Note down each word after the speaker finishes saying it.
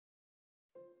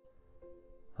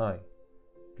Hi,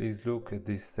 please look at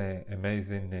these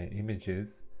amazing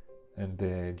images and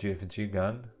the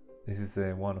GFPGAN. This is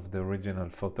one of the original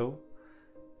photo.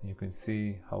 You can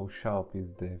see how sharp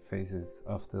is the faces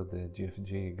after the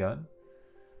GFPGAN.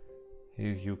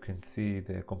 Here you can see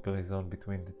the comparison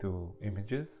between the two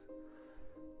images.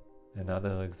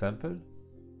 Another example.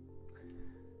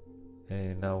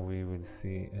 And now we will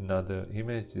see another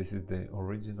image. This is the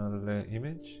original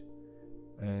image,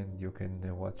 and you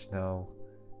can watch now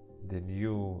the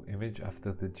new image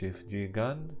after the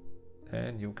GFPGAN,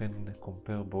 and you can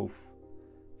compare both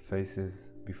faces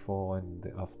before and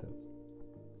after.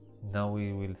 Now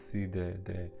we will see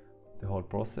the whole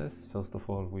process. First of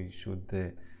all, we should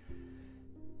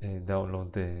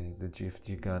download the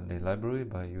GFPGAN library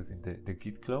by using the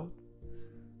Git clone.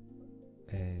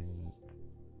 And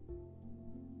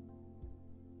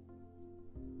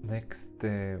next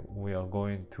we are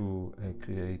going to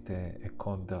create a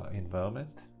conda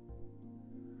environment.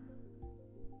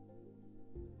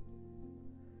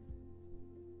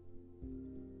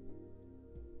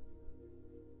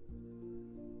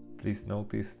 Please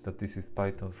notice that this is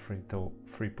Python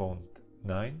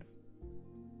 3.9.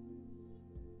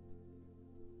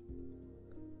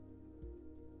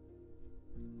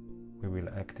 We will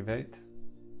activate.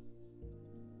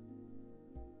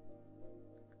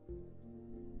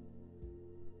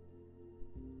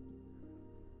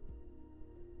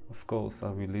 Of course, I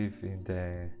will leave in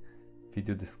the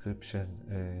video description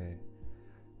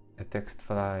a text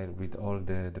file with all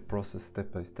the process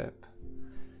step by step.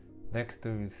 Next,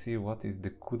 we will see what is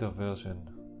the CUDA version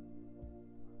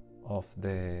of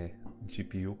the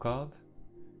GPU card.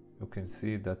 You can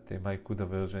see that my CUDA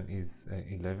version is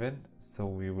 11, so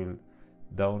we will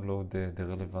download the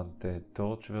relevant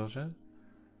torch version.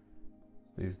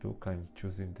 Please look, I'm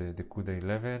choosing the CUDA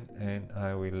 11, and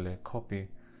I will copy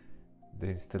the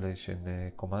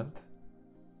installation command.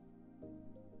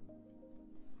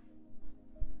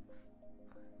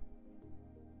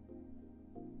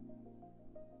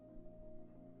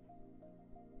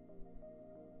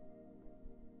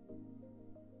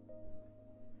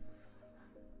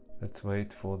 Let's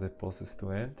wait for the process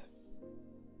to end.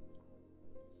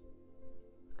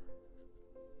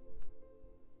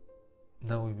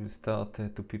 Now we will start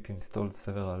to pip install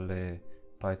several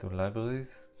Python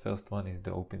libraries. First one is the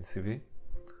OpenCV.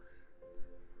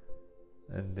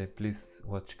 And please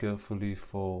watch carefully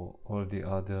for all the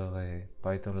other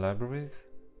Python libraries.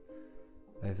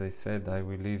 As I said, I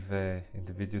will leave in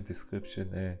the video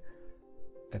description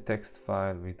a text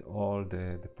file with all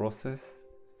the process,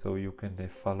 so you can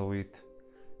follow it,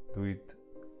 do it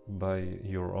by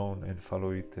your own and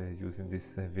follow it using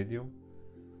this video.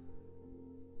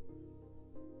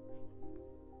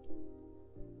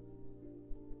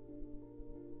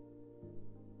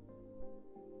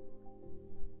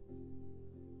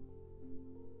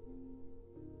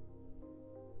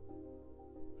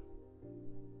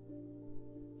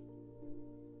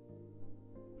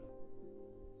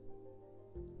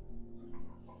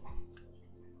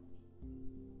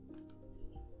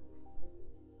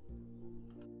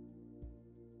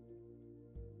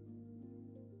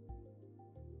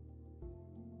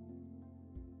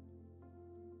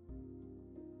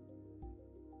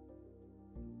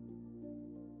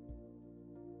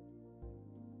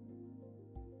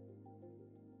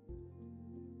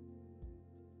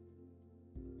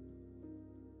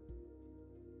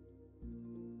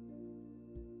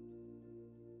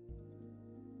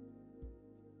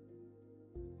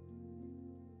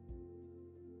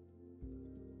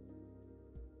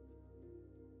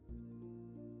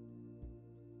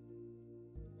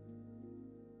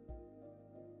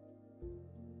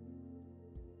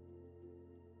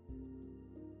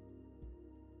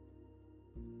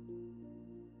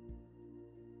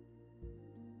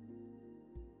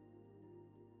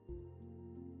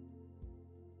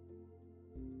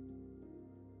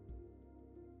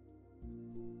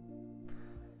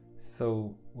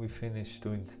 So we finished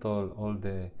to install all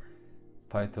the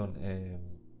Python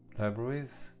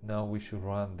libraries. Now we should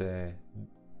run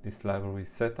this library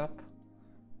setup,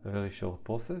 a very short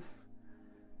process.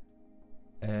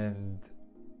 And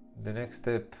the next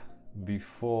step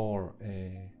before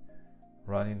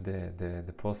running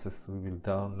the process, we will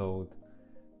download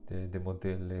the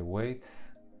model weights.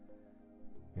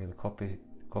 We'll copy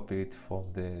it from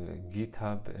the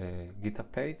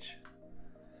GitHub page.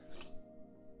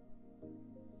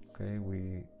 Okay,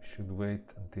 we should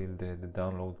wait until the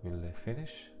download will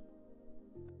finish.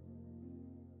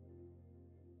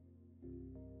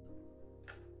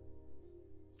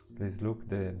 Please look,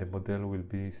 the model will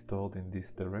be stored in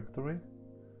this directory.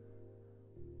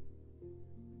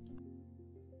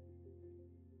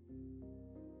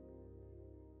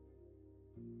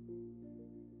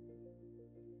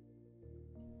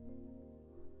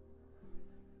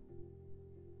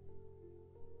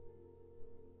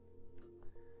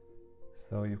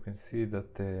 So you can see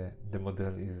that the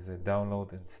model is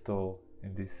downloaded and stored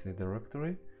in this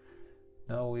directory.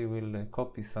 Now we will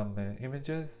copy some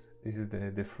images. This is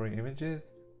the free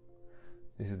images.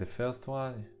 This is the first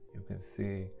one. You can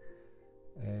see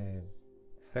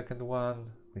second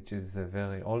one, which is a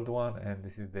very old one, and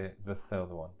this is the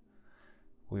third one.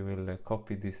 We will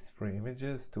copy these three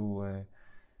images to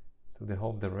the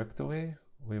home directory.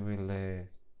 We will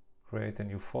create a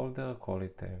new folder, call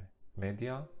it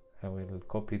media, and we will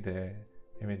copy the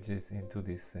images into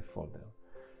this folder.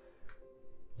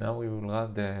 Now we will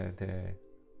run the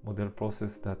model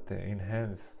process that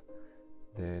enhance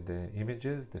the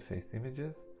images, the face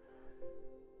images.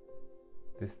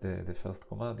 This is the first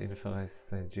command, inference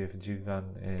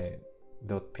GFPGAN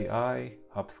 .pi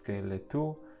upscale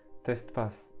 2. Test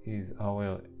path is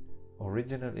our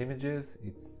original images,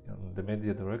 it's on the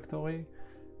media directory,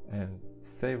 and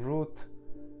save root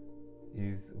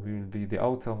will be the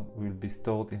outcome will be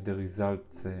stored in the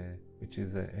results, which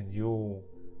is a new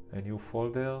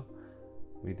folder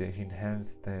with the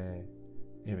enhanced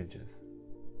images.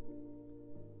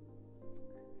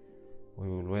 We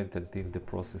will wait until the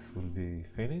process will be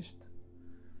finished.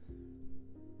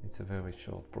 It's a very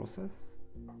short process.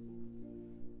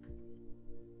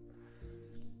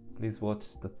 Please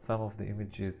watch that some of the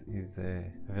images is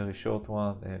a very short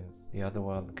one and the other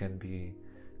one can be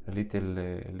a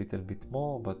little bit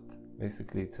more, but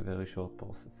basically it's a very short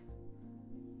process.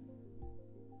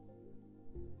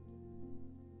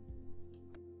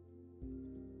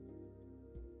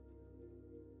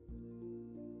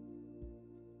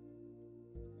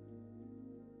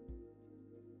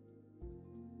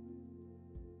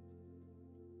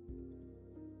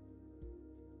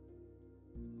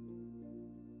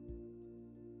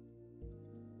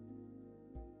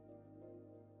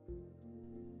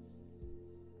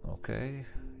 Okay,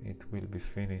 it will be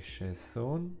finished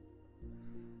soon,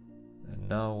 and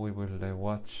now we will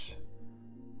watch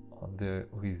on the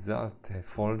result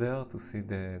folder to see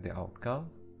the outcome.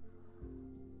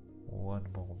 One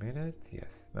more minute.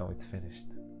 Yes, now it's finished.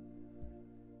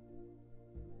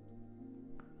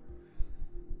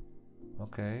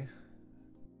 Okay,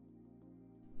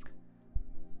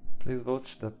 please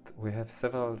watch that we have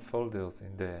several folders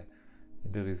in the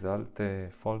result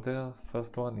folder.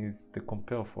 First one is the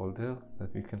compare folder,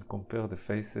 that we can compare the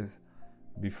faces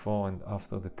before and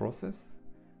after the process.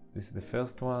 This is the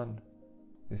first one.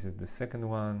 This is the second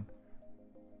one.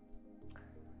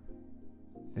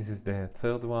 This is the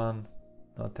third one.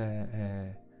 Not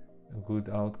a good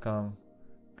outcome.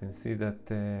 You can see that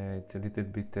it's a little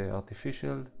bit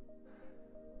artificial.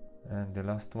 And the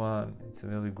last one, it's a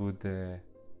very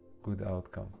good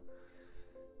outcome.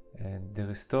 And the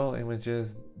restore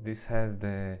images, this has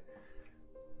the,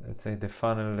 let's say, the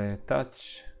final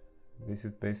touch. This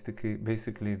is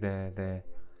basically the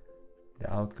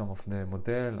outcome of the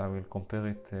model. I will compare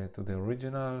it to the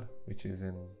original, which is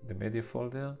in the media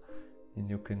folder, and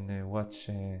you can watch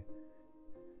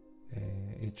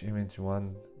each image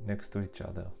one next to each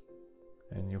other,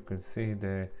 and you can see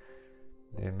the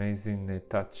amazing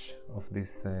touch of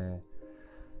this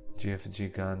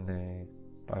GFPGAN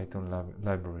Python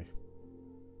library.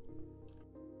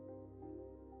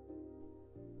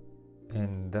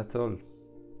 And that's all.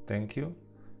 Thank you.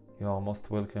 You are most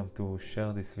welcome to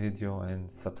share this video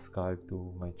and subscribe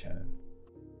to my channel.